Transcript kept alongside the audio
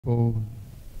People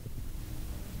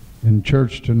in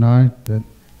church tonight that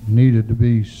needed to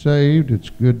be saved. It's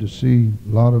good to see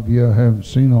a lot of you I haven't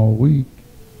seen all week,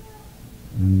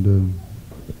 and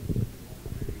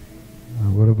I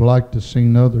would have liked to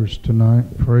seen others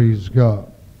tonight. Praise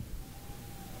God.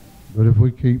 But if we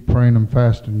keep praying and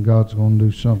fasting, God's going to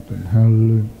do something.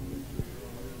 Hallelujah.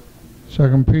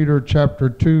 2 Peter chapter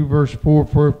 2 verse 4,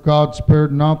 for if God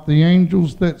spared not the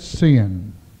angels that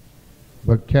sinned,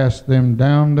 but cast them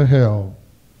down to hell,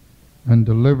 and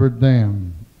delivered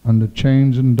them unto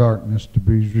chains and darkness to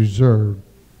be reserved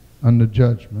unto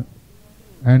judgment.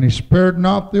 And he spared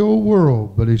not the whole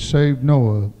world, but he saved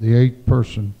Noah, the eighth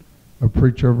person, a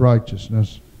preacher of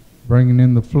righteousness, bringing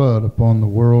in the flood upon the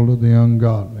world of the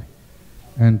ungodly,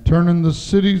 and turning the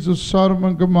cities of Sodom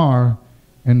and Gomorrah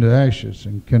into ashes,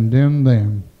 and condemned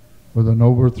them with an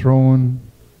overthrowing,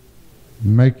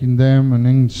 making them an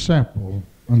ensample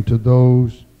unto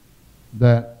those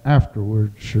that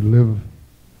afterward should live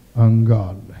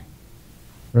ungodly.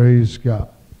 Praise God.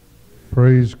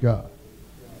 Praise God.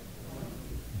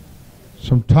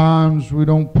 Sometimes we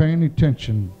don't pay any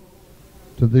attention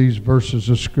to these verses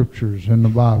of scriptures in the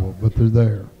Bible, but they're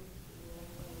there.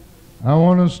 I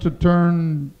want us to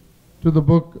turn to the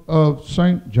book of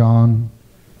St. John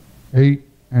 8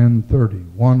 and 30,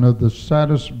 one of the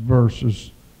saddest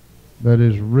verses that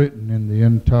is written in the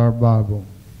entire Bible.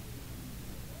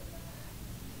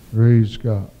 Praise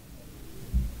God.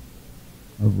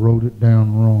 I wrote it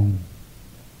down wrong.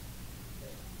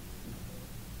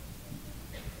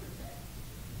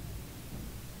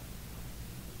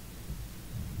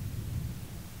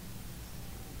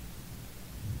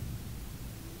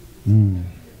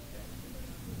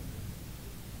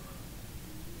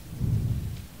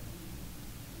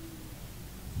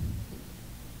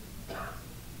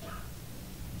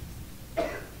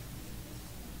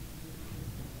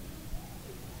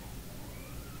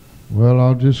 Well,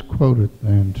 I'll just quote it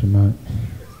then tonight.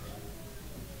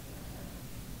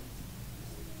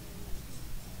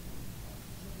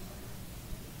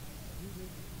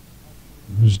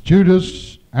 As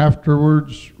Judas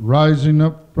afterwards rising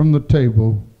up from the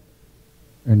table,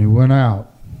 and he went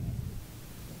out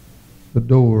the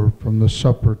door from the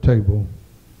supper table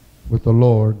with the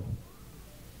Lord,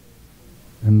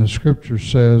 and the scripture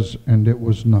says, and it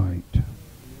was night.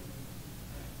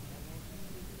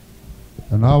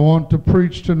 And I want to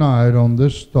preach tonight on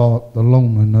this thought, the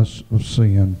loneliness of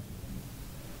sin.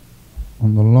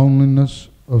 On the loneliness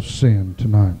of sin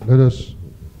tonight. Let us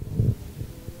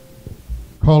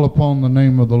call upon the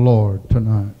name of the Lord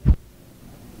tonight.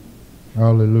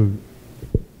 Hallelujah.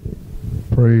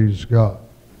 Praise God.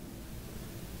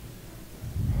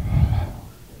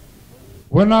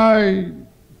 When I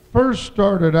first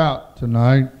started out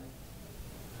tonight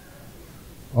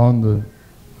on the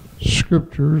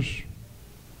scriptures,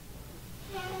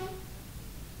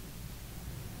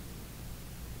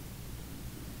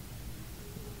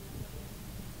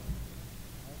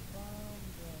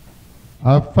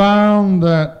 I found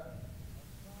that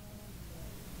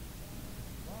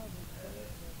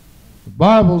the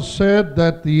Bible said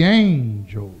that the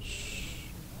angels,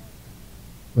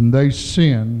 when they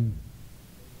sinned,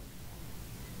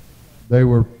 they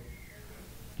were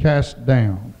cast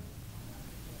down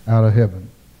out of heaven.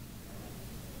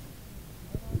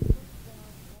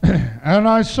 And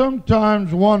I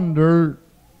sometimes wonder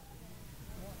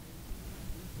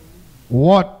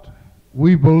what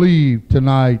we believe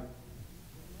tonight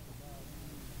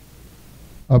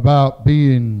about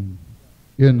being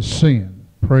in sin.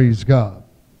 Praise God.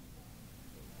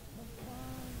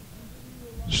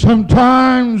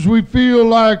 Sometimes we feel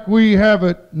like we have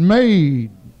it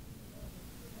made.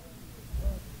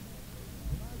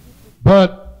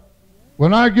 But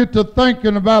when I get to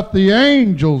thinking about the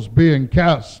angels being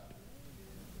cast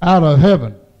out of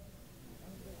heaven,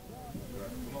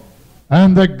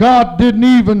 and that God didn't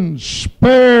even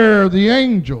spare the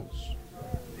angels,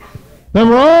 they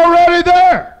were already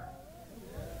there,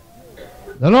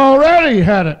 that already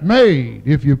had it made,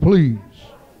 if you please.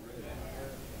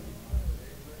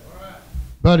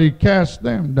 But he cast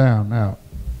them down out.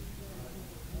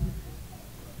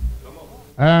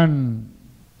 And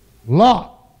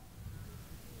Lot,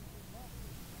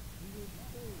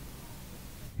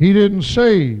 he didn't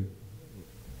save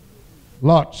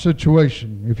Lot's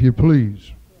situation, if you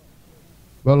please.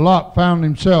 But Lot found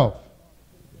himself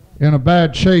in a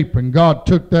bad shape, and God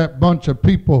took that bunch of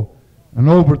people and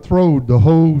overthrowed the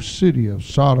whole city of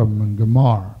Sodom and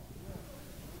Gomorrah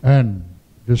and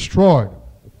destroyed them.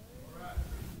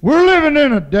 We're living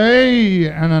in a day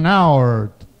and an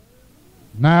hour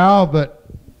now that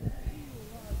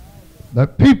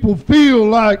people feel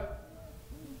like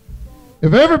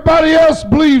If everybody else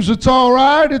believes it's all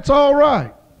right, it's all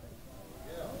right.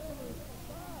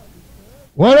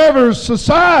 Whatever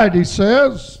society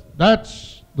says,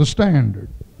 that's the standard.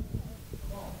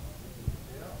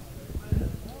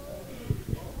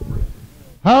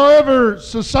 However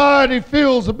society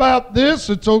feels about this,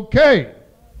 it's okay.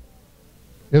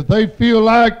 If they feel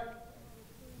like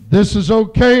this is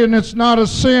okay and it's not a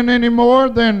sin anymore,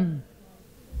 then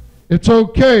it's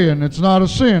okay and it's not a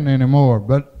sin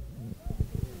anymore.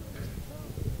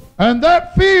 And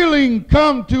that feeling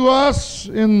come to us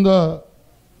in the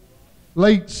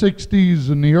late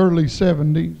 60s and the early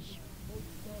 70s.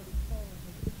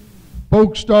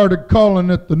 Folks started calling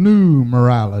it the new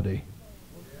morality.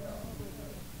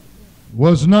 It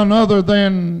was none other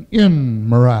than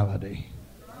immorality.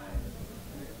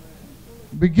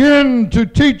 Begin to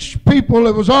teach people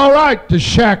it was all right to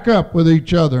shack up with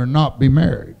each other and not be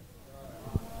married.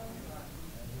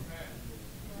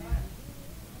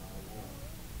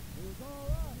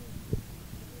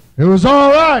 It was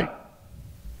all right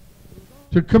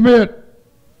to commit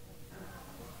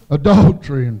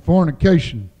adultery and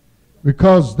fornication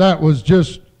because that was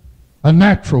just a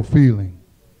natural feeling.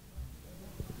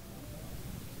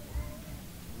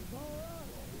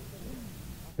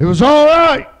 It was all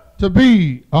right to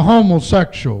be a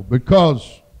homosexual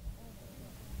because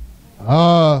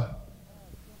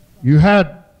you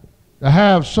had to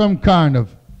have some kind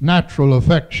of natural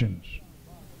affections,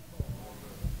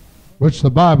 which the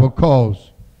Bible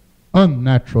calls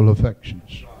unnatural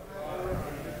affections.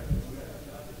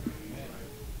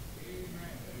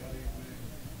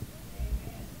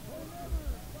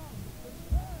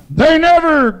 They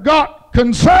never got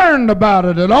concerned about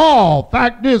it at all.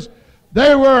 Fact is,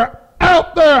 they were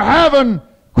out there having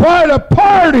quite a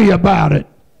party about it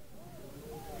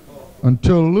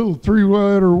until a little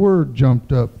three-letter word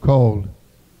jumped up called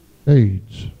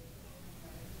AIDS.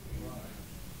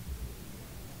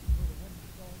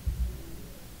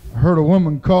 I heard a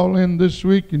woman call in this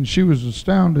week and she was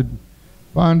astounded to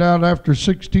find out after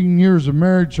 16 years of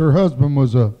marriage her husband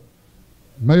was a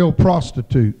male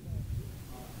prostitute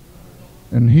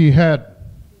and he had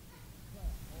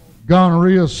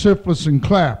gonorrhea, syphilis, and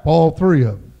clap, all three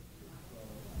of them.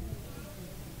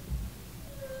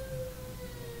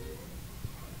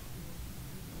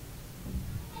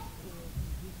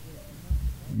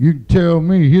 You can tell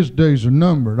me his days are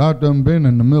numbered. I've done been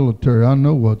in the military. I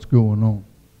know what's going on.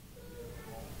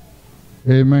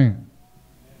 Amen.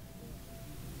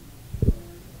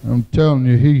 I'm telling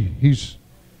you, he's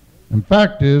in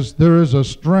fact is there is a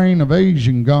strain of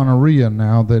Asian gonorrhea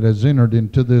now that has entered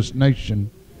into this nation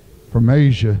from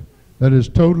Asia that is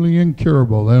totally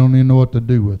incurable. They don't even know what to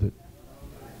do with it.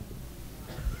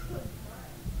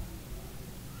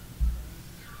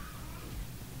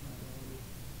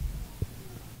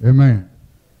 Amen.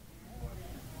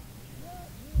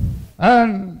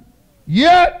 And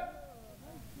yet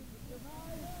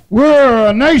we're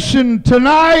a nation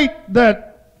tonight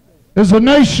that is a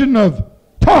nation of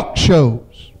talk shows.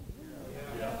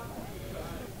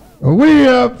 We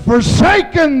have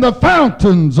forsaken the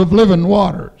fountains of living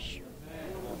waters.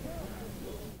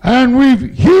 And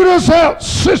we've hewed us out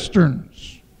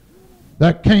cisterns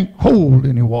that can't hold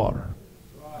any water.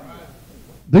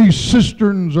 These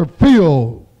cisterns are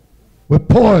filled with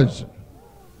poison.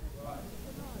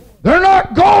 They're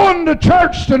not going to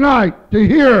church tonight to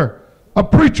hear a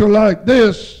preacher like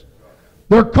this.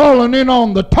 They're calling in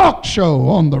on the talk show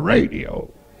on the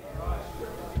radio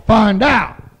to find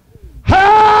out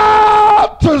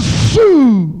how to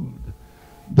soothe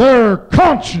their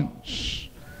conscience,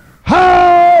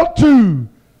 how to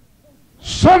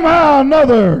somehow or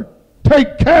another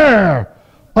take care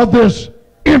of this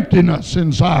emptiness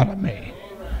inside of me,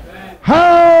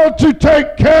 how to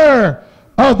take care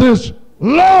of this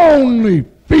lonely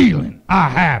feeling I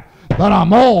have that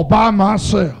I'm all by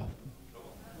myself.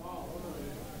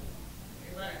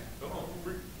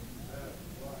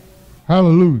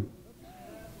 Hallelujah.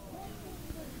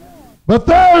 But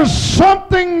there's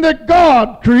something that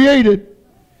God created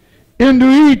into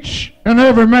each and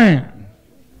every man.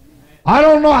 I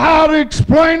don't know how to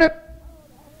explain it,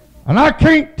 and I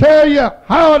can't tell you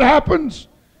how it happens,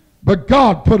 but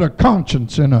God put a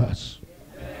conscience in us.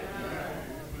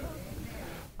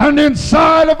 And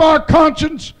inside of our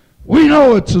conscience, we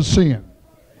know it's a sin.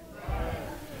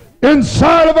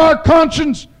 Inside of our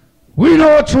conscience, we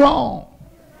know it's wrong.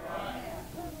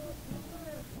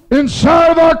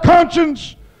 Inside of our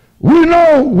conscience, we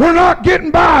know we're not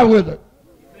getting by with it.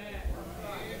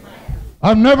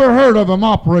 I've never heard of them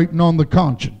operating on the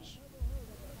conscience.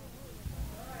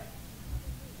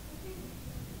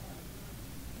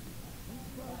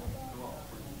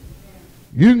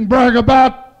 You can brag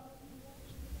about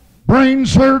brain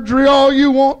surgery all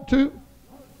you want to.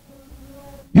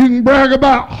 You can brag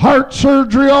about heart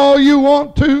surgery all you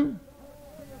want to.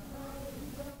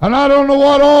 And I don't know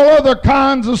what all other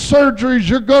kinds of surgeries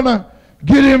you're going to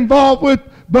get involved with,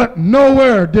 but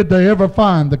nowhere did they ever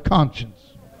find the conscience.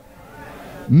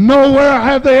 Nowhere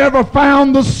have they ever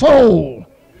found the soul.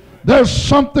 There's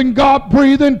something God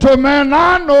breathed into a man.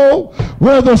 I know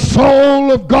where the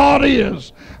soul of God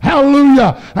is.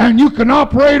 Hallelujah. And you can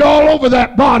operate all over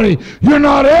that body. You're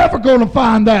not ever going to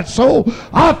find that soul.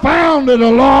 I found it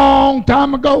a long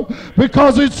time ago,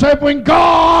 because it said when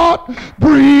God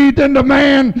breathed into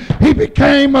man, he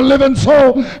became a living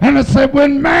soul. And it said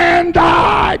when man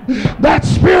died, that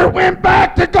spirit went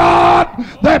back to God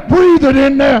that breathed it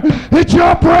in there. It's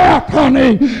your breath,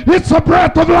 honey. It's the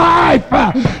breath of life.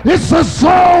 It's the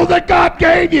soul that God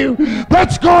gave you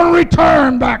that's going to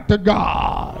return back to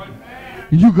God.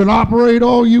 You can operate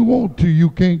all you want to. You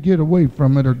can't get away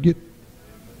from it or get.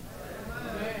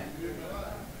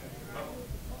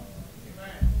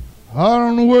 I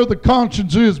don't know where the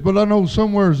conscience is, but I know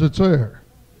somewhere it's there.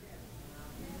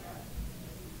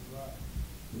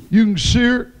 You can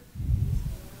sear it,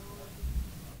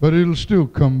 but it'll still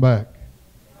come back.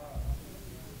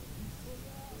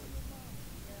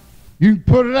 You can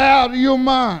put it out of your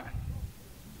mind.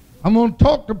 I'm going to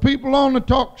talk to people on the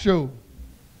talk show.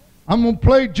 I'm going to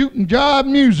play jute and jive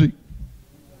music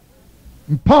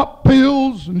and pop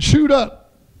pills and shoot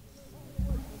up.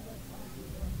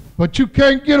 But you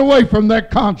can't get away from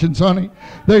that conscience, honey.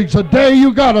 There's a day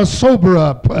you got to sober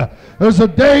up. There's a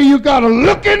day you got to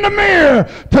look in the mirror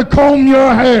to comb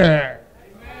your hair.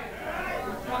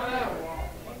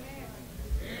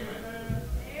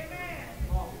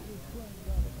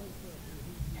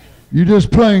 You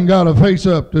just plain got to face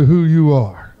up to who you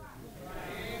are.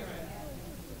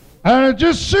 And it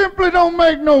just simply don't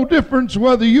make no difference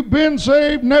whether you've been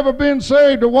saved, never been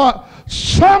saved, or what.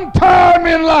 Sometime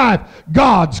in life,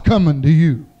 God's coming to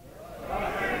you.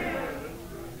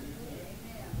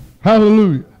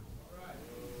 Hallelujah.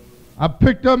 I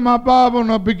picked up my Bible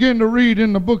and I began to read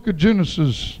in the book of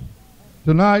Genesis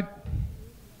tonight.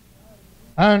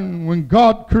 And when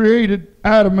God created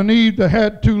Adam and Eve, they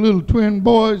had two little twin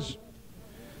boys.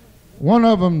 One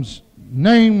of them's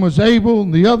name was Abel,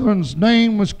 and the other one's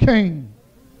name was Cain.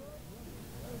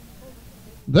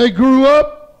 They grew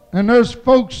up, and there's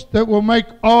folks that will make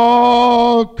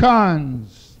all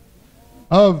kinds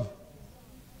of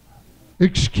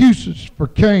excuses for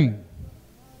Cain.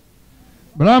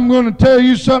 But I'm going to tell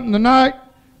you something tonight.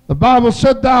 The Bible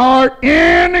said thou art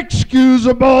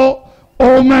inexcusable,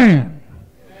 O man.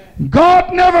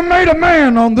 God never made a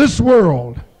man on this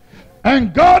world,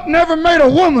 and God never made a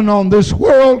woman on this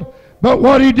world, but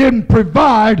what he didn't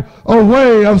provide a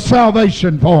way of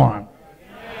salvation for him.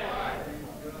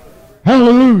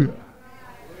 Hallelujah.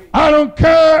 I don't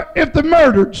care if they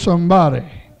murdered somebody.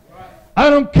 I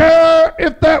don't care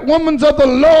if that woman's of the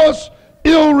lowest,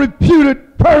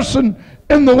 ill-reputed person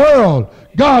in the world.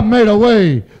 God made a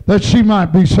way that she might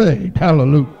be saved.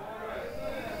 Hallelujah.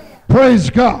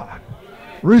 Praise God.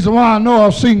 Reason why I know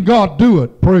I've seen God do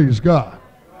it. Praise God.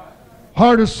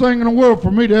 Hardest thing in the world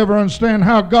for me to ever understand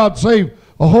how God saved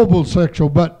a homosexual,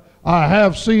 but I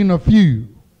have seen a few.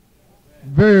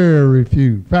 Very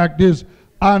few. Fact is,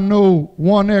 I know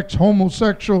one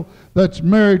ex-homosexual that's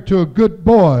married to a good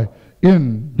boy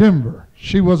in Denver.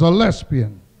 She was a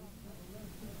lesbian.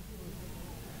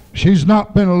 She's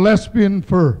not been a lesbian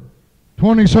for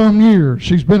 20-some years.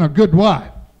 She's been a good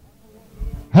wife.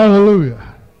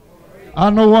 Hallelujah. I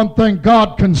know one thing,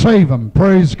 God can save them.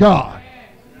 Praise God.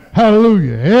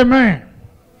 Hallelujah. Amen.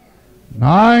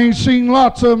 Now, I ain't seen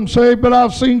lots of them saved, but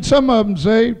I've seen some of them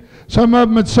saved. Some of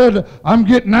them had said, I'm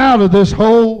getting out of this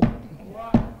hole.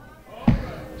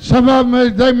 Some of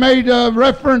them, they made a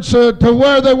reference to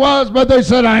where they was, but they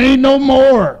said, I ain't no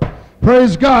more.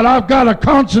 Praise God. I've got a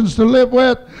conscience to live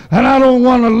with, and I don't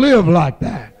want to live like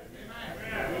that.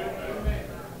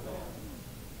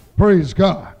 Praise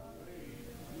God.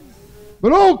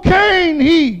 But old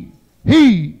Cain,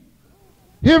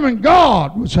 him and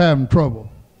God was having trouble.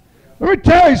 Let me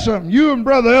tell you something. You and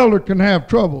Brother Elder can have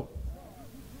trouble.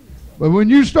 But when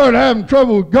you start having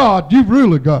trouble with God, you've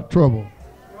really got trouble.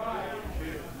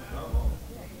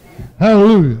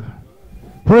 Hallelujah.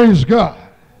 Praise God.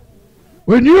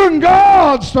 When you and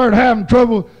God start having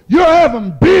trouble, you're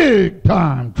having big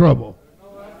time trouble.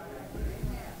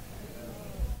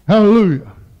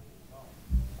 Hallelujah.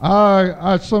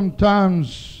 I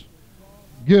sometimes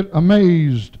get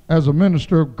amazed as a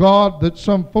minister of God that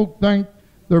some folk think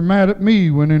they're mad at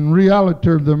me when in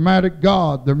reality they're mad at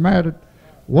God. They're mad at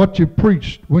what you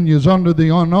preached when you was under the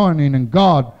anointing and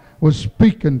God was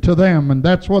speaking to them, and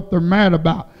that's what they're mad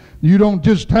about. You don't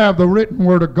just have the written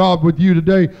word of God with you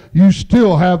today, you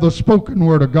still have the spoken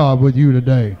word of God with you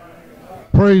today.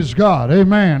 Praise God.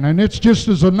 Amen. And it's just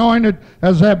as anointed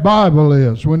as that Bible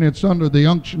is when it's under the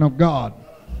unction of God.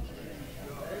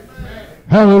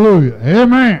 Hallelujah.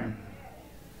 Amen.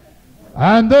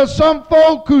 And there's some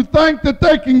folk who think that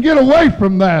they can get away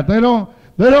from that. They don't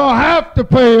have to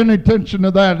pay any attention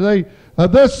to that. They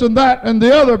this and that and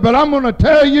the other. But I'm going to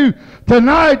tell you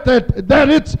tonight that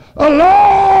it's a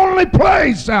lonely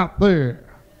place out there.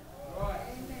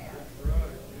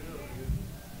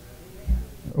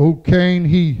 Old Cain,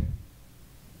 he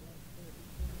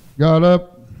got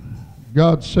up.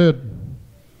 God said,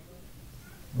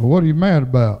 well, what are you mad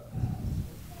about?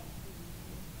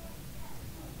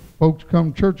 Folks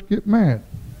come to church get mad.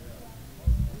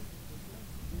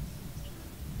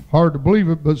 Hard to believe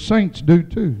it, but saints do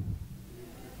too.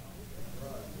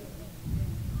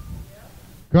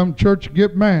 Come to church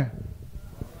get mad.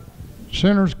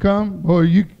 Sinners come, boy,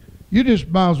 you just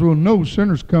might as well know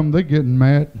sinners come, they getting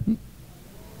mad.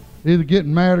 Either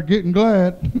getting mad or getting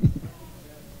glad.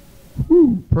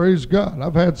 Whew, praise God.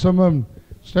 I've had some of them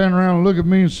stand around and look at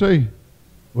me and say,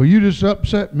 well, you just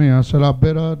upset me. I said, I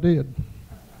bet I did.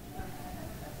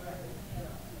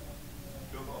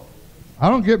 I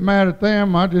don't get mad at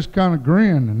them. I just kind of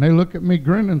grin. And they look at me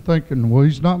grinning thinking, well,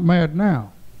 he's not mad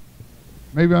now.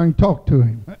 Maybe I can talk to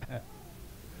him.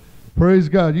 Praise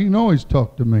God. You can always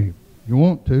talk to me. You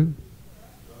want to.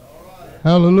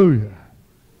 Hallelujah.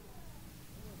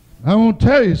 I want to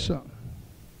tell you something.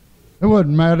 They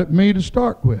wasn't mad at me to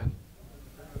start with.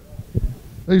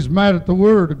 They's mad at the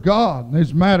Word of God. And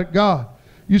they's mad at God.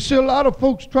 You see, a lot of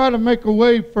folks try to make a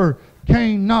way for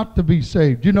Cain not to be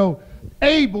saved. You know,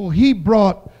 Abel, he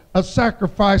brought a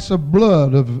sacrifice of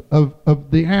blood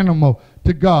of the animal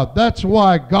to God. That's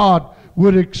why God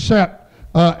would accept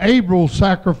Abel's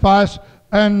sacrifice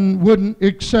and wouldn't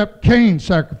accept Cain's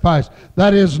sacrifice.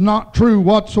 That is not true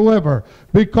whatsoever.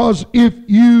 Because if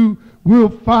you will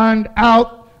find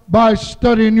out by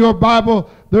studying your Bible,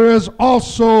 there is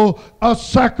also a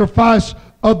sacrifice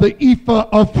of the ephah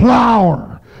of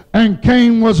flour. And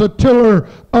Cain was a tiller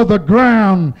of the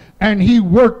ground, and he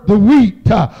worked the wheat.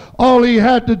 All he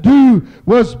had to do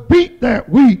was beat that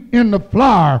wheat in the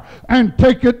flour and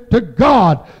take it to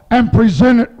God and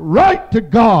present it right to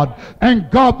God.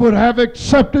 And God would have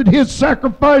accepted his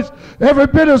sacrifice every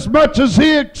bit as much as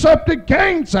he accepted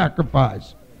Cain's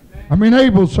sacrifice.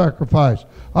 Abel's sacrifice.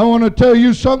 I want to tell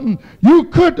you something. You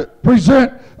could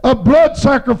present a blood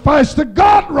sacrifice to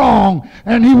God wrong,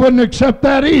 and he wouldn't accept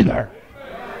that either.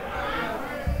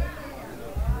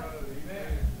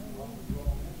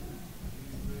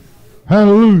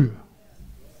 Hallelujah.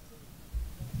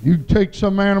 You take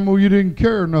some animal you didn't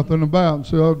care nothing about and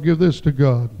say, I'll give this to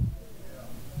God.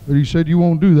 But he said, you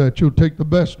won't do that. You'll take the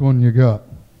best one you got.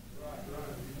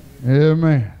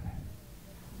 Amen.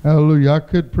 Hallelujah. I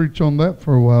could preach on that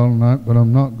for a while tonight, but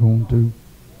I'm not going to.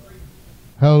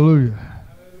 Hallelujah.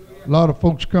 A lot of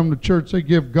folks come to church, they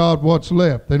give God what's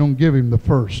left. They don't give him the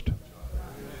first.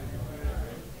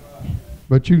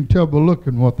 But you can tell by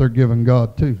looking what they're giving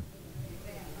God too.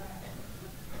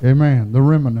 Amen. The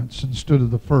remnants instead of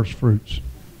the first fruits.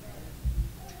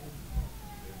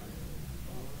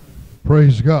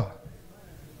 Praise God.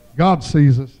 God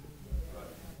sees us.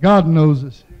 God knows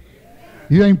us.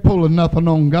 You ain't pulling nothing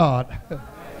on God.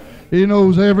 He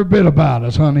knows every bit about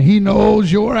us, honey. He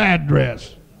knows your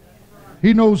address.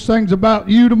 He knows things about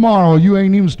you tomorrow you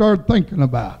ain't even started thinking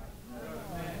about.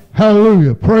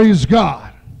 Hallelujah. Praise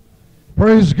God.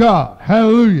 Praise God.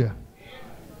 Hallelujah.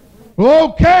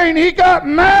 Well, Cain, he got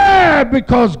mad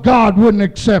because God wouldn't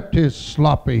accept his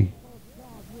sloppy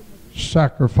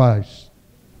sacrifice.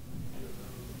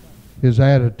 His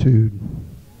attitude.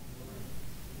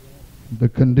 The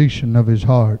condition of his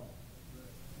heart.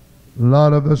 A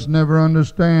lot of us never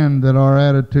understand that our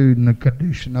attitude and the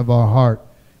condition of our heart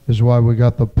is why we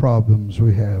got the problems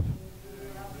we have.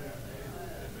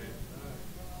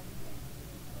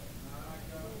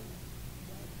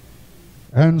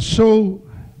 And so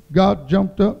God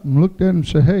jumped up and looked at him and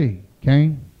said, hey,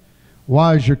 Cain,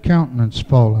 why is your countenance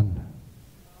fallen?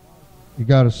 You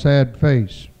got a sad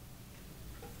face.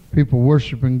 People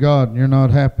worshiping God and you're not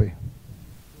happy.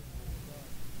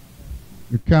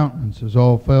 Your countenance has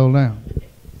all fell down.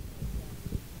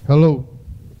 Hello.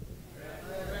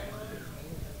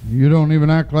 You don't even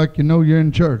act like you know you're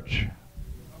in church.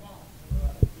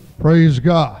 Praise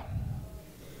God.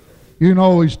 You can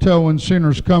always tell when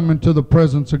sinners come into the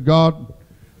presence of God,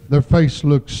 their face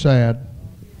looks sad.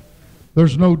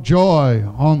 There's no joy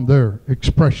on their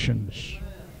expressions.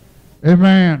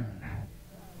 Amen.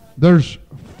 There's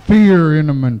fear in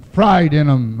them and fright in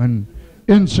them and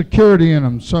insecurity in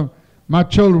them. So my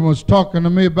children was talking to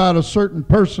me about a certain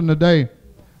person today.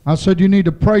 I said, you need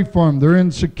to pray for them. They're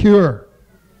insecure.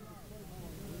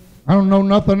 I don't know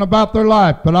nothing about their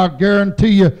life, but I guarantee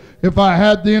you, if I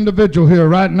had the individual here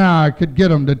right now, I could get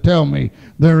them to tell me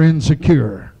they're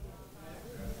insecure.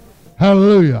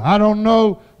 Hallelujah. I don't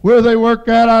know where they work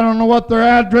at. I don't know what their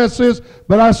address is,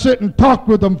 but I sit and talked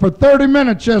with them for 30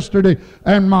 minutes yesterday,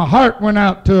 and my heart went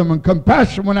out to them and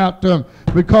compassion went out to them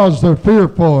because they're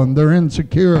fearful and they're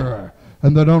insecure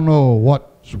and they don't know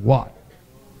what's what.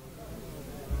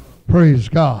 Praise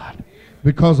God.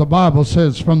 Because the Bible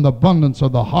says from the abundance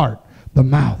of the heart, the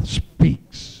mouth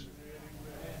speaks.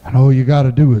 And all you got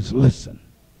to do is listen.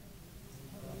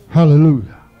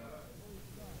 Hallelujah.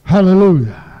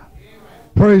 Hallelujah.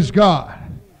 Praise God.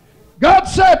 God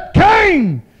said,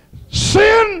 Cain,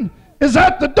 sin is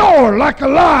at the door like a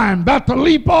lion about to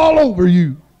leap all over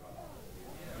you.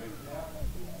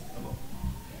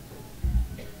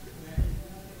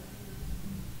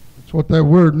 That's what that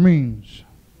word means.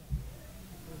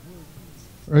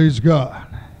 Praise God.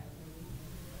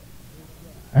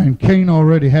 And Cain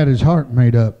already had his heart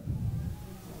made up.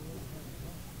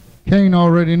 Cain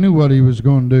already knew what he was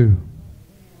going to do.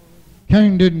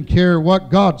 Cain didn't care what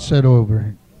God said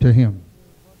over to him.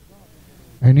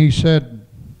 And he said,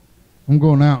 I'm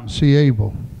going out and see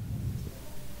Abel.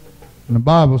 And the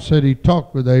Bible said he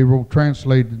talked with Abel.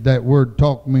 Translated, that word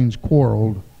talk means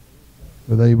quarreled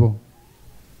with Abel.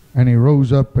 And he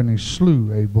rose up and he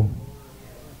slew Abel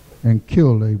and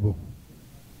killed Abel.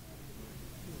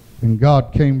 And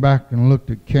God came back and looked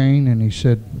at Cain and he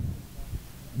said,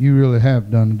 you really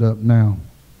have done it up now.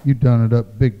 You've done it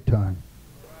up big time.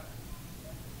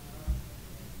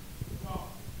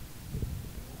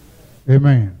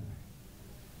 Amen.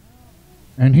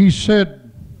 And he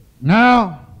said,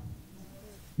 now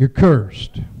you're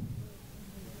cursed.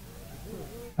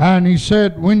 And he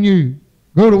said, when you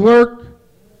go to work,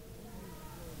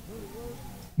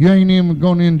 you ain't even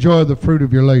going to enjoy the fruit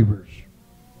of your labors.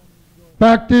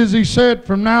 Fact is, he said,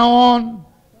 from now on,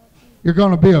 you're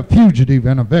going to be a fugitive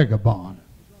and a vagabond.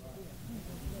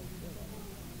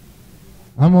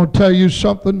 I'm going to tell you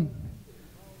something.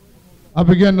 I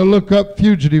began to look up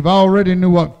fugitive. I already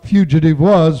knew what fugitive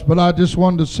was, but I just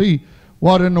wanted to see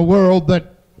what in the world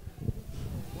that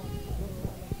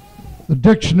the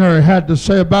dictionary had to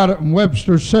say about it. And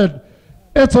Webster said,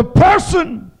 it's a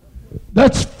person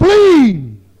that's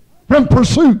fleeing from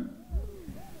pursuit.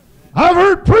 I've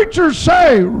heard preachers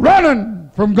say,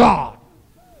 running from God.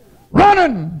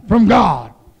 Running from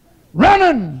God.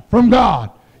 Running from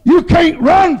God. You can't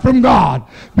run from God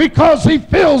because He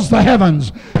fills the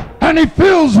heavens and He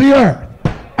fills the earth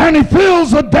and He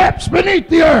fills the depths beneath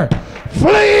the earth.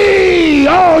 Flee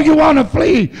all you want to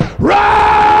flee.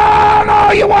 Run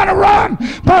all you want to run.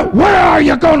 But where are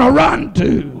you going to run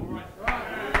to?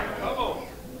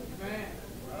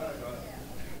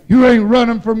 You ain't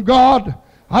running from God.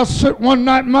 I sit one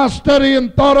night in my study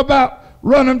and thought about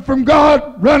running from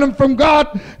God,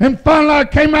 and finally I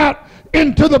came out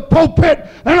into the pulpit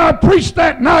and I preached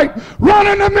that night,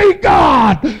 running to meet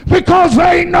God, because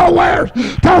there ain't nowhere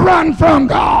to run from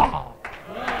God.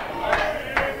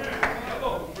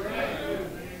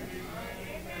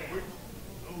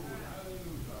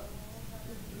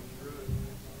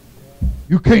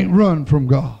 You can't run from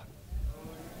God.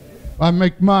 If I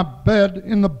make my bed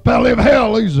in the belly of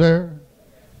hell, He's there.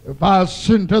 If I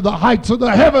ascend to the heights of the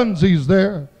heavens, He's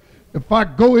there. If I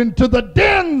go into the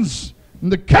dens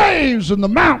and the caves and the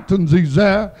mountains, He's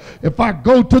there. If I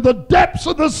go to the depths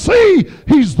of the sea,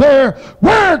 He's there.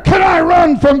 Where can I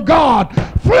run from God?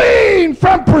 Fleeing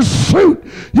from pursuit.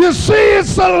 You see,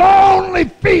 it's the lonely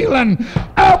feeling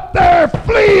out there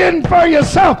fleeing for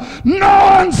yourself,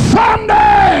 knowing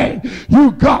someday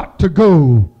you got to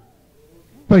go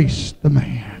face the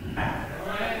man.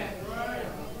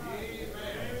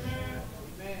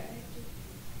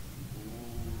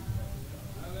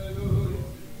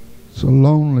 It's a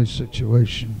lonely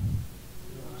situation.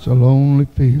 It's a lonely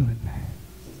feeling.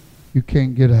 You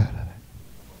can't get out of it.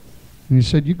 And he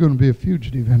said, you're going to be a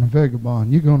fugitive and a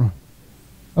vagabond. You're going to...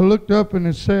 I looked up and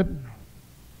it said,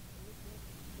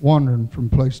 wandering from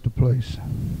place to place.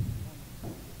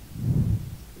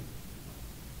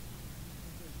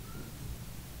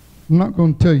 I'm not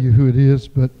going to tell you who it is,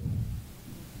 but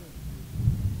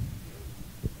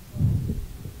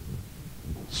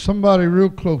somebody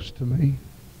real close to me.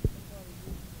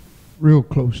 Real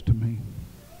close to me.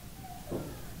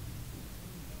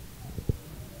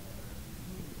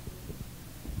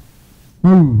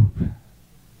 Move.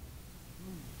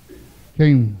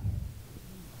 Came,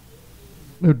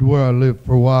 lived where I lived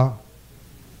for a while.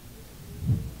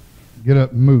 Get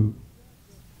up and move.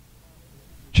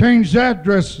 Changed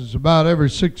addresses about every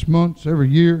 6 months, every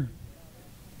year.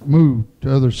 Moved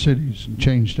to other cities and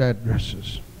changed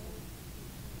addresses.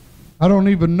 I don't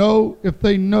even know if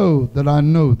they know that I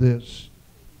know this.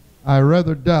 I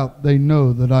rather doubt they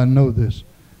know that I know this.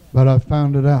 But I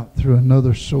found it out through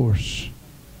another source.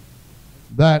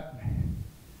 That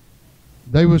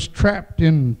they was trapped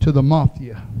into the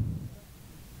mafia.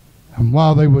 And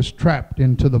while they was trapped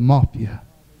into the mafia,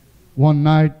 one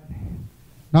night,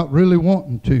 not really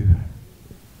wanting to,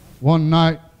 one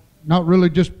night, not really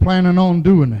just planning on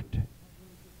doing it,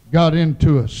 got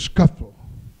into a scuffle,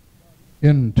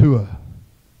 into a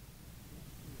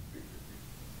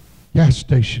gas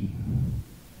station.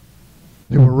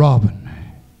 They were robbing.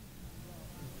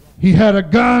 He had a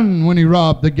gun when he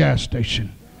robbed the gas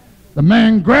station. The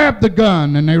man grabbed the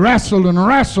gun and they wrestled,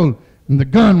 and the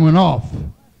gun went off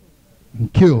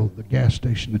and killed the gas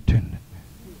station attendant.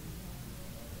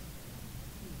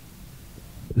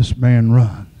 This man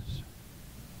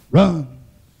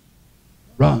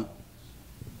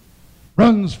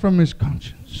runs from his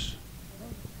conscience,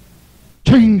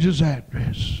 changes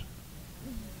address,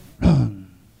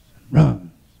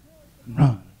 runs.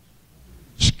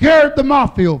 Scared the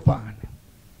mafia will find him.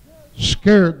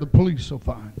 Scared the police will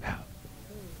find out.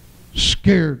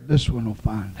 Scared this one will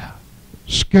find out.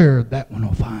 Scared that one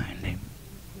will find him.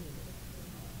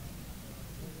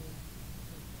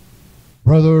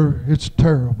 Brother, it's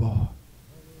terrible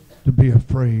to be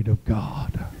afraid of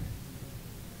God.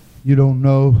 You don't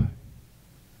know,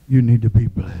 you need to be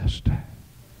blessed.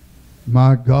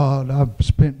 My God, I've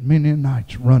spent many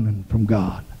nights running from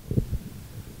God.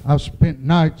 I've spent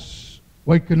nights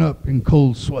waking up in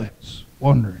cold sweats,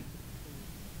 wondering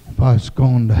if I was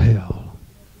going to hell.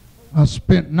 I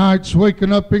spent nights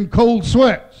waking up in cold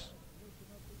sweats.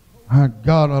 My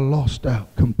God, I lost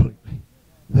out completely.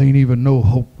 There ain't even no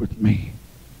hope with me.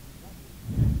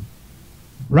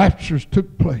 Raptures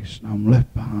took place and I'm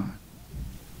left behind.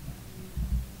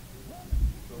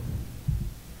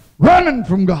 Running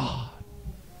from God.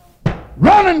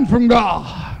 Running from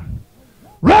God.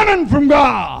 Running from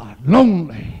God.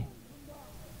 Lonely.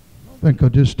 I think I'll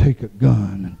just take a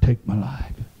gun and take my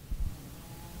life.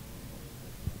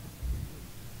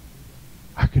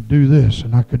 I could do this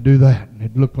and I could do that, and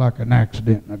it looked like an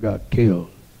accident and I got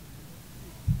killed.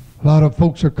 A lot of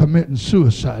folks are committing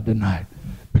suicide tonight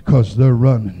because they're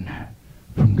running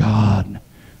from God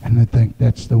and they think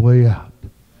that's the way out.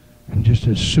 And just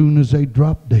as soon as they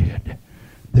drop dead,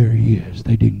 there he is.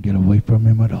 They didn't get away from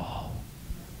him at all.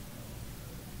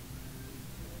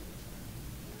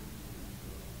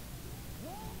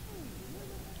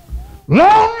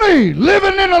 Lonely,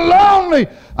 living in a lonely.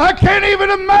 I can't even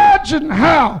imagine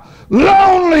how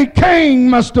lonely Cain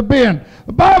must have been.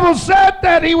 The Bible said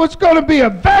that he was going to be a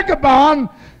vagabond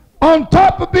on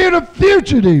top of being a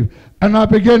fugitive. And I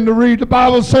began to read, the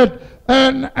Bible said,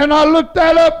 and I looked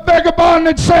that up, vagabond,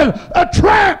 it said a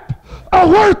tramp, a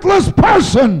worthless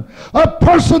person, a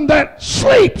person that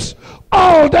sleeps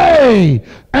all day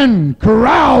and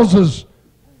carouses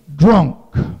drunk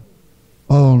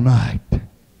all night.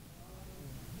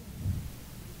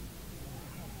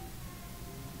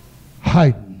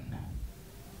 Hiding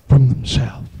from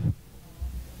themselves.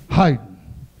 Hiding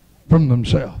from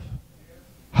themselves.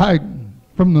 Hiding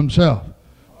from themselves.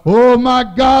 Oh my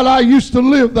God, I used to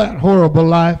live that horrible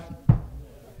life.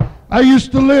 I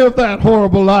used to live that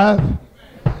horrible life.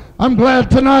 I'm glad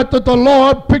tonight that the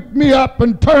Lord picked me up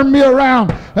and turned me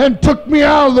around and took me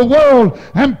out of the world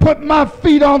and put my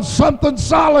feet on something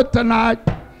solid tonight.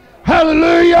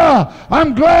 Hallelujah.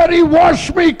 I'm glad he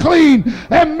washed me clean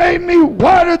and made me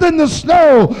whiter than the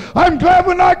snow. I'm glad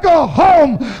when I go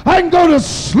home, I can go to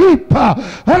sleep.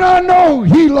 And I know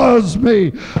he loves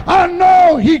me. I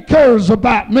know he cares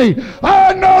about me.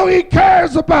 I know he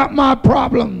cares about my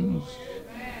problems.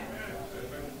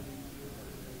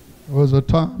 There was a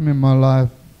time in my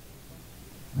life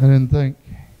I didn't think,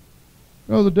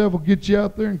 oh, the devil gets you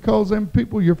out there and calls them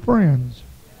people your friends.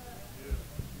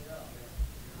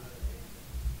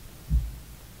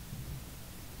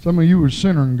 Some of you were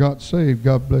sinner and got saved.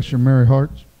 God bless your merry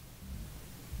hearts.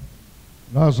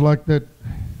 But I was like that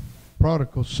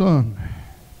prodigal son.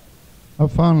 I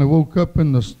finally woke up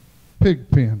in the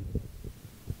pig pen,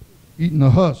 eating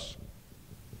the husk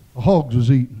the hogs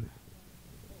was eating.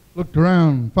 Looked around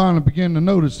and finally began to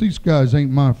notice these guys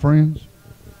ain't my friends.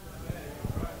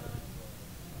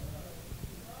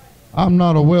 I'm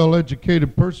not a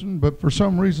well-educated person, but for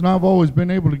some reason I've always been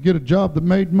able to get a job that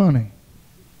made money.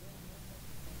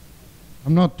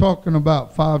 I'm not talking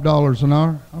about $5 an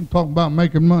hour. I'm talking about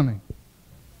making money.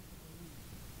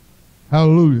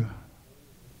 Hallelujah.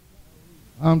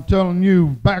 I'm telling you,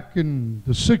 back in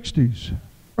the 60s,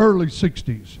 early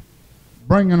 60s,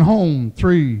 bringing home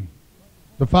 $300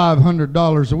 to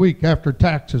 $500 a week after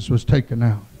taxes was taken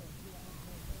out.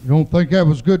 You don't think that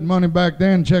was good money back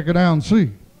then? Check it out and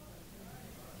see.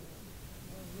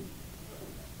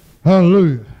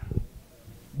 Hallelujah.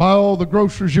 Buy all the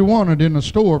groceries you wanted in the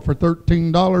store for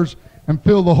 $13 and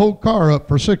fill the whole car up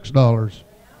for $6.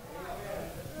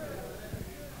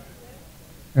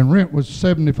 And rent was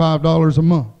 $75 a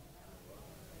month.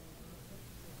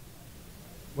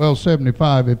 Well,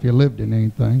 $75 if you lived in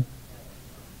anything.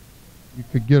 You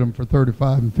could get them for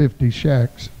 $35 and $50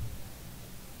 shacks.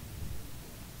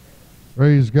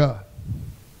 Praise God.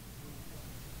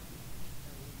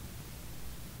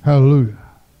 Hallelujah.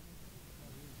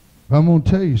 I'm going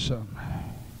to tell you something.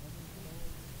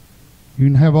 You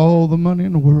can have all the money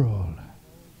in the world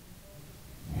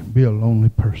and be a lonely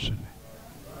person,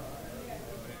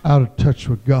 out of touch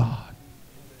with God.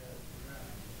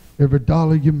 Every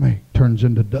dollar you make turns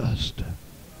into dust.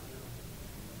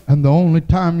 And the only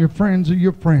time your friends are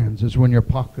your friends is when your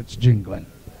pocket's jingling.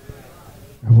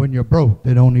 And when you're broke,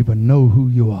 they don't even know who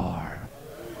you are.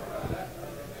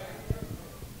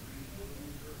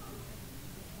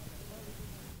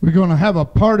 We're going to have a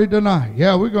party tonight.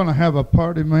 Yeah, we're going to have a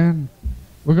party, man.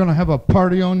 We're going to have a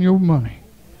party on your money.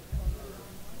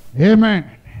 Amen.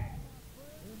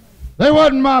 They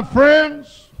wasn't my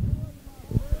friends.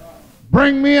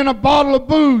 Bring me in a bottle of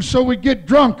booze so we get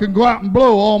drunk and go out and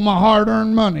blow all my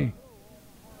hard-earned money.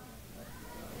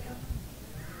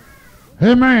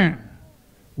 Amen.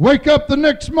 Wake up the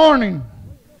next morning.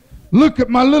 Look at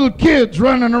my little kids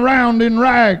running around in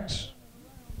rags.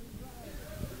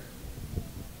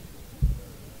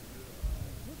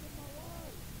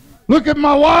 Look at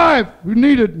my wife who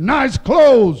needed nice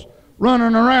clothes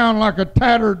running around like a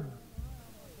tattered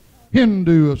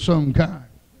Hindu of some kind.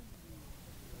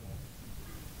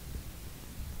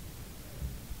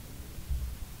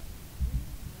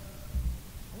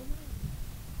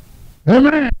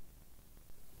 Amen.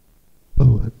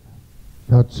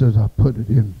 God says I put it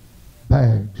in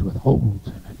bags with holes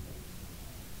in it.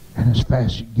 And as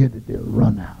fast as you get it, they'll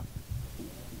run out.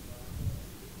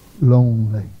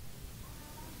 Lonely.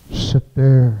 Sit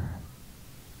there.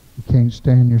 You can't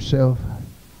stand yourself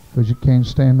because you can't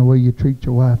stand the way you treat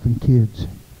your wife and kids.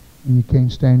 And you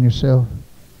can't stand yourself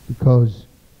because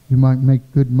you might make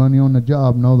good money on the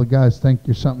job and all the guys think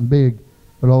you're something big,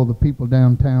 but all the people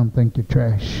downtown think you're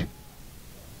trash.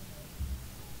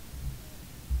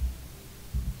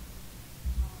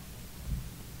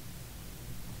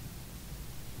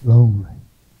 Lonely.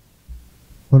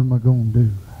 What am I going to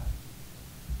do?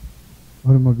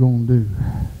 What am I going to do?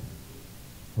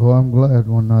 Oh, I'm glad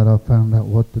one night I found out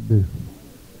what to do.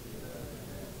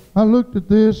 I looked at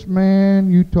this,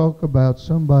 man, you talk about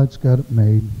somebody's got it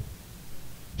made.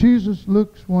 Jesus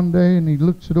looks one day and he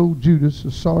looks at old Judas,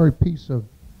 a sorry piece of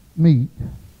meat.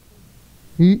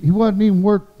 He wasn't even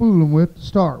worth fooling with to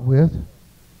start with,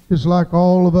 just like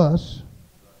all of us.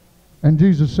 And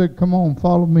Jesus said, come on,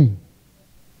 follow me,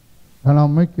 and I'll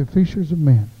make you fishers of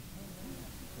men.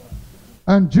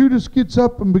 And Judas gets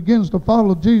up and begins to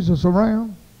follow Jesus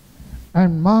around.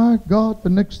 And my God, the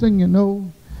next thing you know,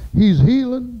 he's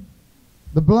healing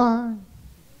the blind.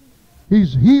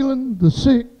 He's healing the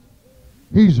sick.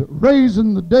 He's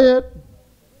raising the dead.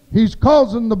 He's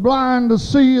causing the blind to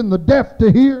see and the deaf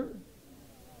to hear.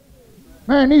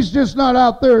 Man, he's just not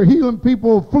out there healing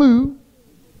people of flu.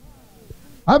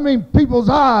 I mean, people's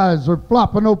eyes are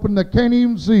flopping open that can't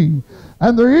even see.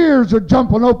 And their ears are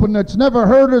jumping open that's never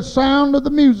heard a sound of the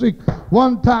music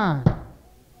one time.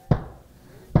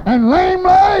 And lame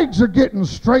legs are getting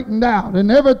straightened out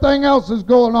and everything else is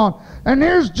going on. And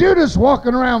here's Judas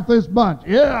walking around with this bunch.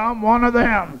 Yeah, I'm one of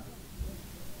them.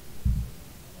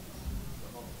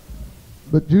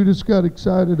 But Judas got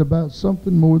excited about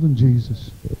something more than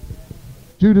Jesus.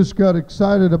 Judas got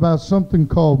excited about something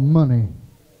called money.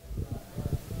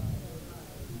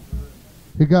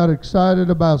 He got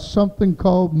excited about something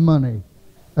called money.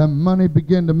 And money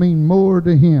began to mean more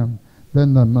to him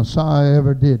than the Messiah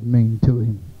ever did mean to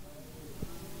him.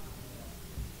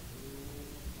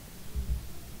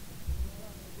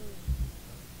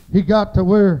 He got to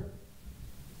where,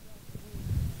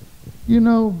 you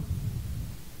know,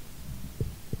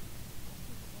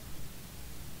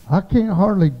 I can't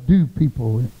hardly do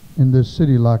people in this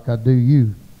city like I do you.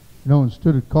 You know,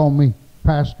 instead of calling me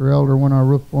Pastor Elder when I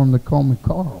wrote for him, they call me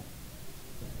Carl.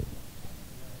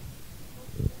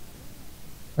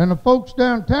 And the folks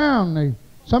downtown,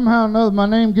 Somehow or another, my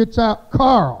name gets out,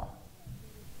 Carl.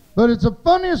 But it's the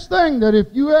funniest thing that if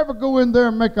you ever go in there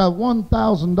and make a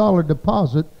 $1,000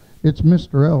 deposit, it's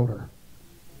Mr. Elder.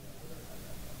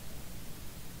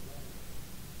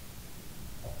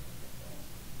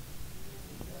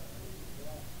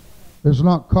 It's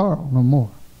not Carl no more.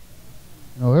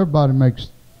 You know, everybody makes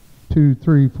 $200,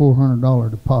 $300, $400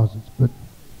 deposits, but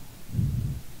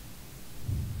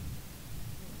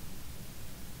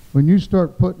when you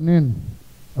start putting in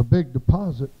a big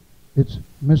deposit, it's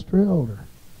Mr. Elder.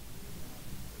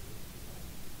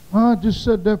 I just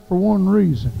said that for one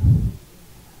reason.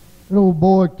 That old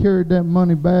boy carried that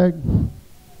money bag.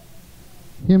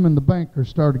 Him and the banker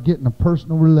started getting a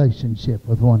personal relationship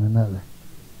with one another.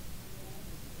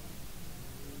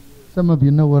 Some of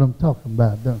you know what I'm talking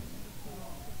about, don't you?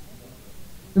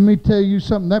 Let me tell you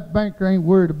something. That banker ain't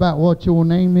worried about what your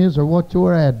name is or what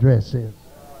your address is.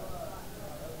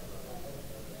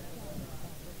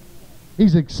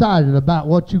 He's excited about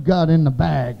what you got in the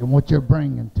bag and what you're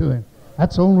bringing to him.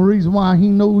 That's the only reason why he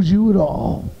knows you at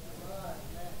all.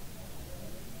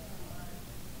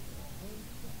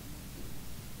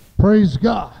 Praise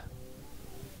God.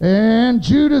 And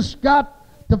Judas got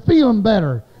to feeling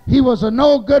better. He was a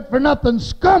no-good-for-nothing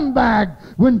scumbag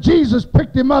when Jesus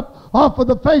picked him up off of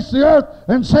the face of the earth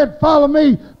and said, follow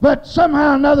me. But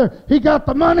somehow or another, he got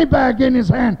the money bag in his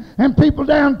hand, and people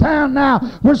downtown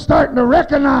now were starting to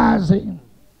recognize him.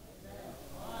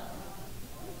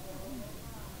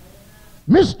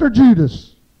 Mr.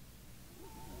 Judas.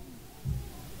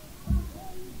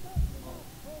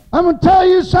 I'm going to tell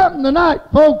you something tonight,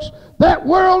 folks. That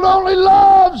world only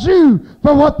loves you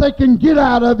for what they can get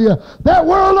out of you. That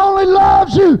world only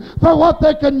loves you for what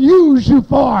they can use you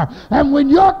for. And when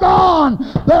you're gone,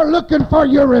 they're looking for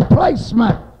your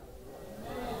replacement.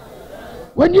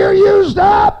 When you're used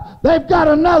up, they've got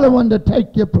another one to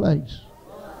take your place.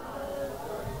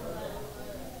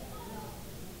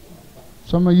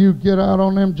 Some of you get out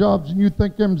on them jobs and you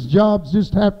think them jobs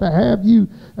just have to have you,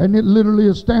 and it literally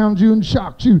astounds you and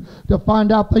shocks you to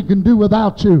find out they can do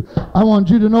without you. I want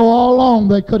you to know all along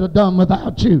they could have done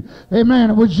without you. Amen.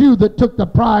 It was you that took the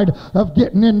pride of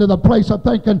getting into the place of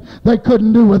thinking they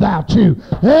couldn't do without you.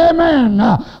 Amen.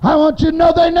 I want you to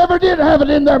know they never did have it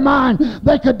in their mind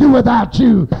they could do without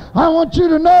you. I want you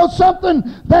to know something,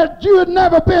 that you had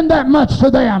never been that much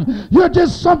to them. You're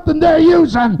just something they're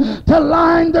using to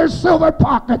line their silver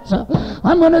pockets.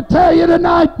 I'm going to tell you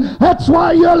tonight, that's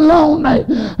why you're lonely.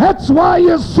 That's why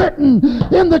you're sitting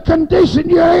in the condition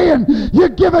you're in. You're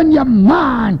giving your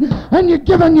mind, and you're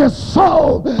giving your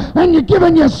soul, and you're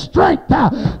giving your strength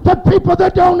to people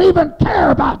that don't even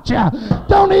care about you,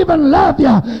 don't even love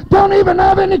you, don't even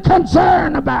have any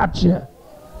concern about you.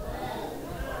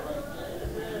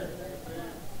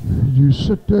 You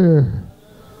sit there,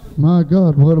 my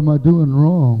God, what am I doing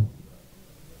wrong?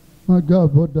 My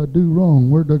God, what did I do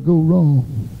wrong? Where did I go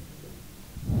wrong?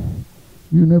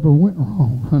 You never went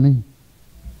wrong, honey.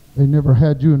 They never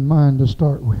had you in mind to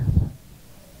start with.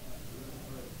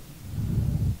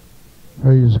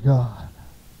 Praise God.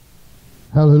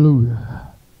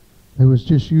 Hallelujah. They was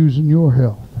just using your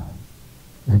health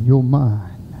and your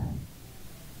mind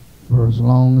for as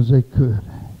long as they could.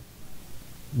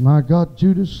 My God,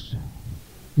 Judas,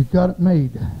 you got it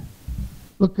made.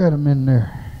 Look at him in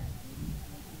there.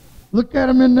 Look at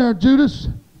them in there, Judas.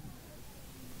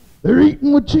 They're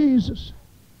eating with Jesus.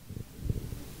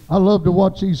 I love to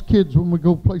watch these kids when we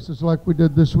go places like we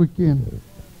did this weekend.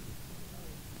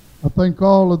 I think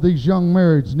all of these young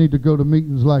marrieds need to go to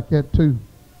meetings like that too.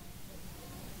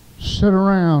 Sit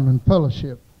around and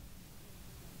fellowship.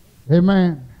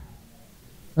 Amen.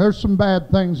 There's some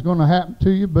bad things going to happen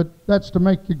to you, but that's to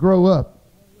make you grow up.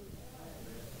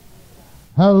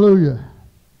 Hallelujah.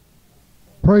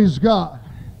 Praise God.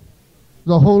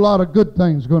 There's a whole lot of good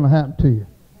things going to happen to you.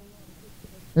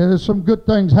 And there's some good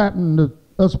things happening to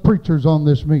us preachers on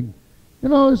this meeting. You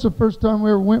know, it's the first time we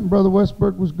ever went and Brother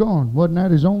Westberg was gone. Wasn't at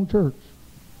his own church.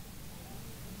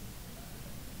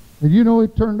 And you know,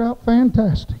 it turned out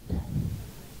fantastic.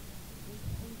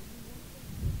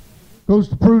 Goes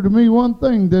to prove to me one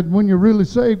thing, that when you're really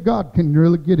saved, God can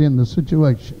really get in the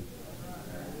situation.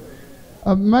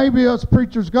 Maybe us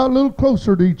preachers got a little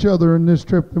closer to each other in this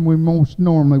trip than we most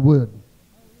normally would.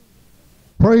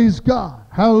 Praise God.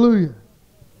 Hallelujah.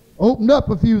 Opened up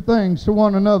a few things to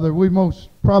one another we most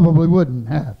probably wouldn't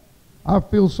have. I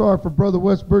feel sorry for Brother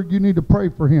Westberg. You need to pray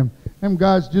for him. Them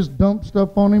guys just dump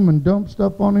stuff on him and dump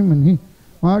stuff on him, and he,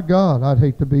 my God, I'd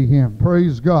hate to be him.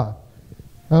 Praise God.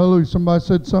 Hallelujah. Somebody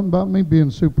said something about me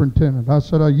being superintendent. I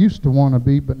said I used to want to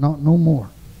be, but not no more.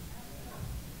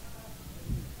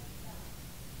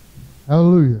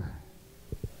 Hallelujah.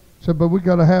 Said, but we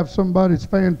got to have somebody that's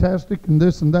fantastic and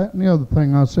this and that and the other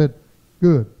thing. I said,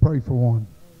 good, pray for one.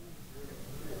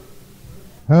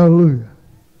 Hallelujah.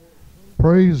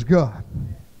 Praise God.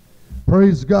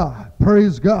 Praise God.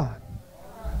 Praise God.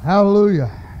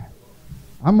 Hallelujah.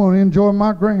 I'm going to enjoy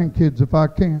my grandkids if I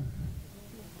can.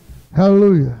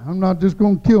 Hallelujah. I'm not just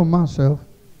going to kill myself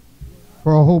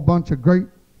for a whole bunch of great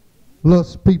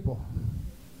lust people.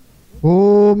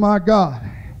 Oh my God.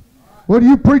 What are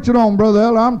you preaching on, Brother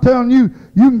Eller? I'm telling you,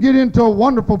 you can get into a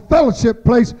wonderful fellowship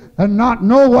place and not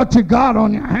know what you got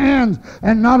on your hands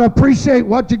and not appreciate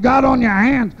what you got on your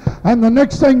hands. And the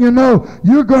next thing you know,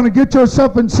 you're going to get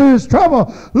yourself in serious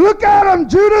trouble. Look at them,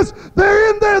 Judas.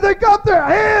 They're in there. They got their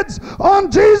heads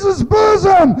on Jesus'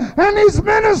 bosom, and he's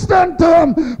ministering to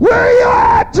them. Where are you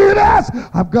at, Judas?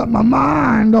 I've got my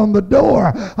mind on the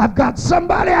door. I've got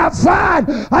somebody outside.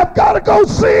 I've got to go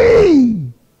see.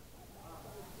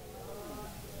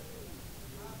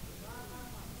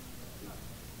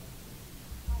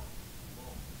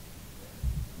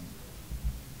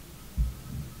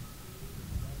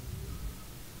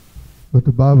 But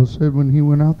the Bible said when he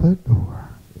went out that door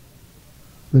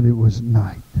that it was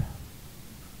night.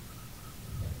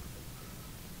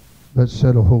 That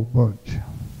said a whole bunch.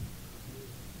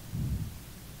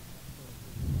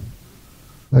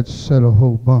 That said a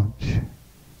whole bunch.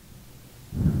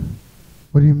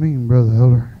 What do you mean, Brother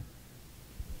Eller?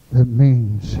 That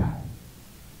means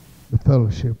the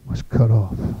fellowship was cut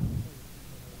off.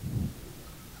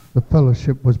 The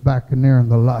fellowship was back in there in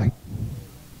the light.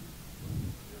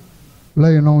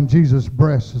 Laying on Jesus'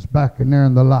 breast is back in there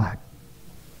in the light.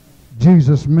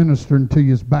 Jesus ministering to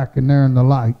you is back in there in the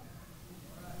light.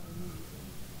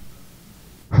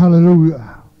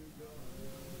 Hallelujah.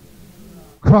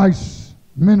 Christ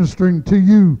ministering to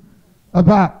you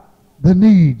about the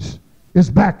needs is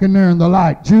back in there in the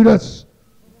light. Judas,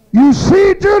 you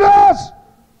see, Judas?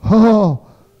 Oh,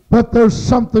 but there's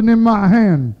something in my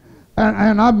hand.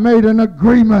 And I've made an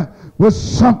agreement with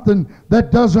something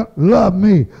that doesn't love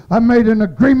me. I made an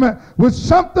agreement with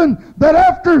something that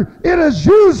after it has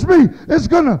used me is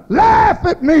going to laugh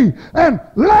at me and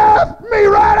laugh me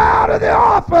right out of the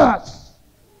office.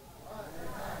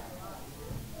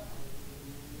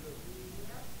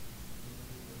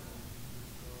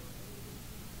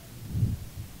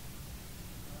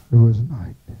 It was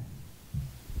night.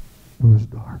 It was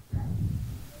dark.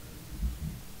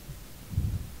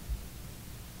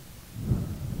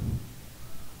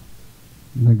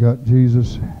 And they got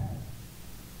Jesus.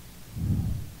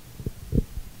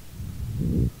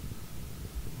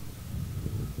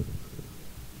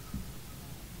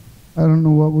 I don't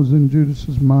know what was in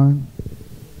Judas's mind.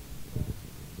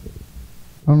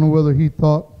 I don't know whether he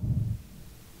thought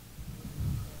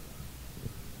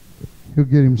he'll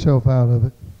get himself out of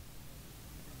it.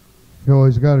 He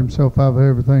always got himself out of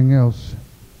everything else.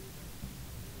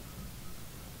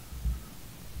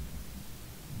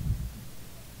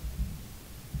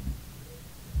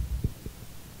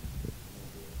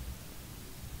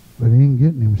 But he ain't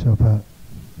getting himself out,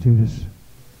 Judas.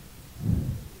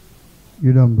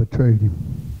 You done betrayed him.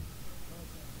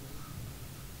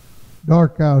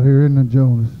 Dark out here, isn't it,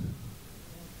 Jonas?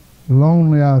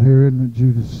 Lonely out here, isn't it,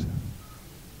 Judas?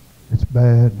 It's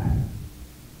bad.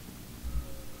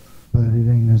 But it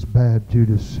ain't as bad,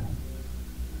 Judas,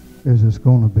 as it's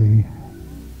going to be.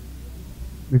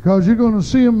 Because you're going to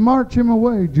see him march him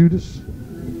away, Judas.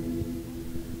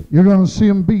 You're going to see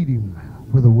him beat him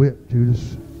with a whip,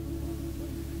 Judas.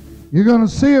 You're going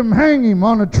to see him hang him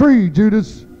on a tree,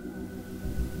 Judas.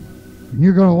 And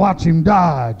you're going to watch him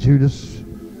die, Judas.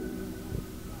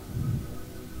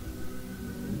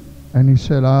 And he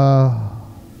said, I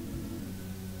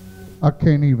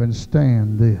can't even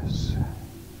stand this.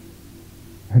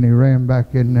 And he ran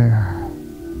back in there.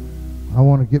 I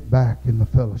want to get back in the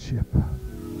fellowship.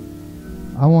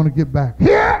 I want to get back.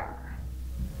 Here!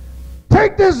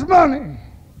 Take this money.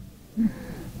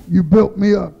 You built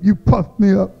me up. You puffed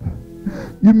me up.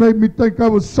 You made me think I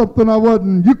was something I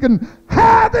wasn't. You can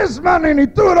have this money. And he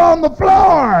threw it on the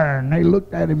floor. And they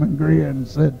looked at him and grinned and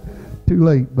said, too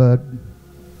late, bud.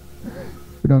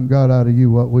 We done got out of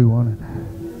you what we wanted.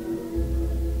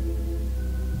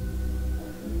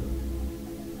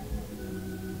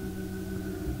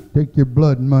 Take your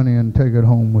blood money and take it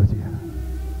home with you.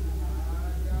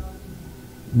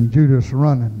 And Judas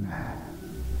running,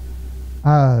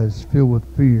 eyes filled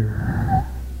with fear.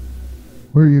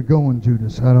 Where are you going,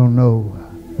 Judas? I don't know.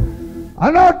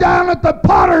 I know down at the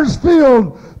potter's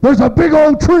field, there's a big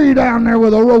old tree down there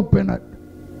with a rope in it.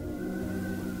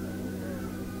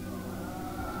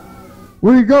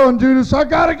 Where you going, Judas? I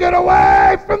got to get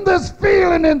away from this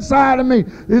feeling inside of me.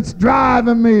 It's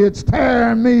driving me. It's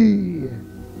tearing me.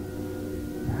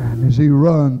 And as he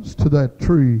runs to that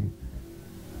tree,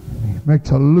 he makes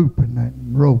a loop in that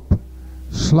rope,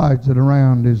 slides it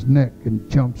around his neck, and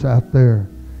jumps out there.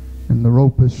 And the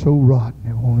rope is so rotten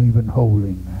it won't even hold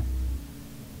him.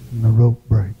 And the rope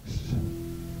breaks.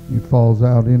 He falls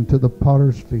out into the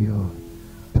potter's field,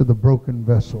 to the broken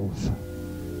vessels.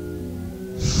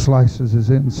 Slices his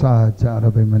insides out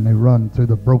of him, and they run through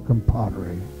the broken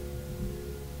pottery.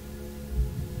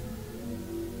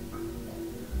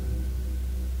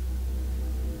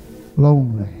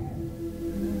 Lonely.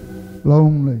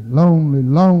 Lonely, lonely,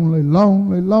 lonely,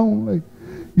 lonely, lonely.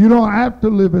 You don't have to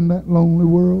live in that lonely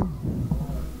world.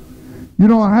 You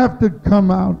don't have to come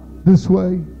out this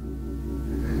way.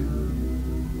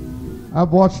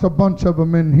 I've watched a bunch of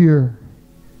them in here.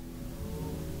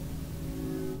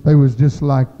 They was just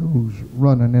like those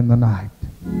running in the night.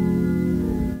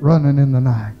 Running in the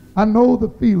night. I know the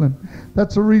feeling.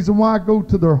 That's the reason why I go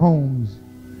to their homes.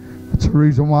 That's the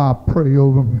reason why I pray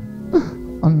over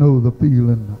them. I know the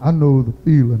feeling. I know the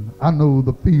feeling. I know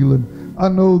the feeling. I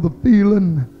know the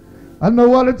feeling. I know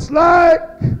what it's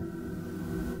like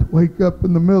to wake up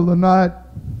in the middle of the night.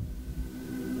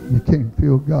 You can't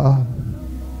feel God.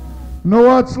 I know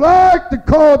what it's like to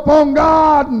call upon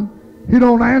God and He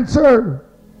don't answer.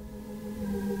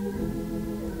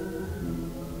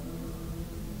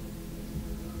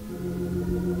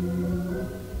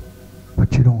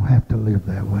 But you don't have to live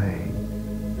that way.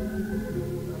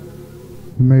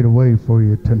 He made a way for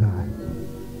you tonight.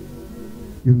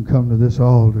 You can come to this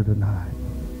altar tonight.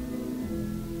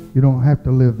 You don't have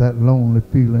to live that lonely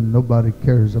feeling nobody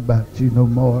cares about you no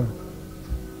more.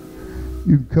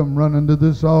 You can come running to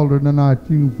this altar tonight.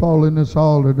 You can fall in this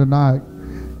altar tonight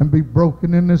and be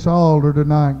broken in this altar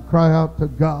tonight and cry out to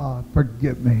God,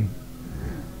 forgive me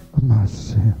of my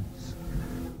sins.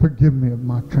 Forgive me of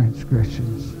my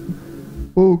transgressions.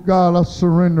 Oh God, I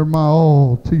surrender my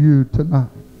all to you tonight.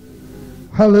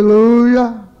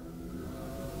 Hallelujah.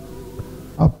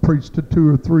 I've preached to 2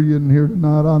 or 3 in here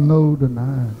tonight. I know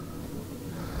tonight.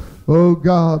 Oh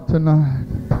God, tonight.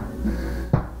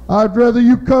 I'd rather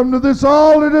you come to this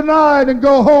altar tonight and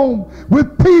go home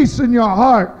with peace in your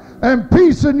heart and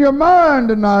peace in your mind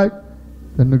tonight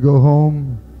than to go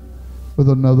home with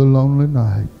another lonely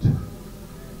night.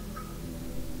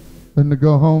 Than to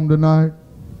go home tonight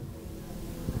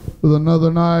with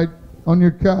another night on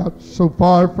your couch so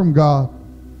far from God.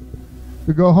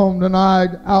 To go home tonight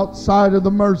outside of the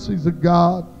mercies of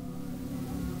God.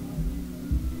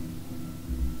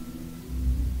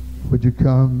 Would you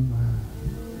come?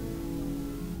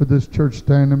 Would this church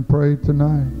stand and pray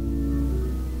tonight?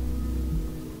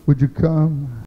 Would you come?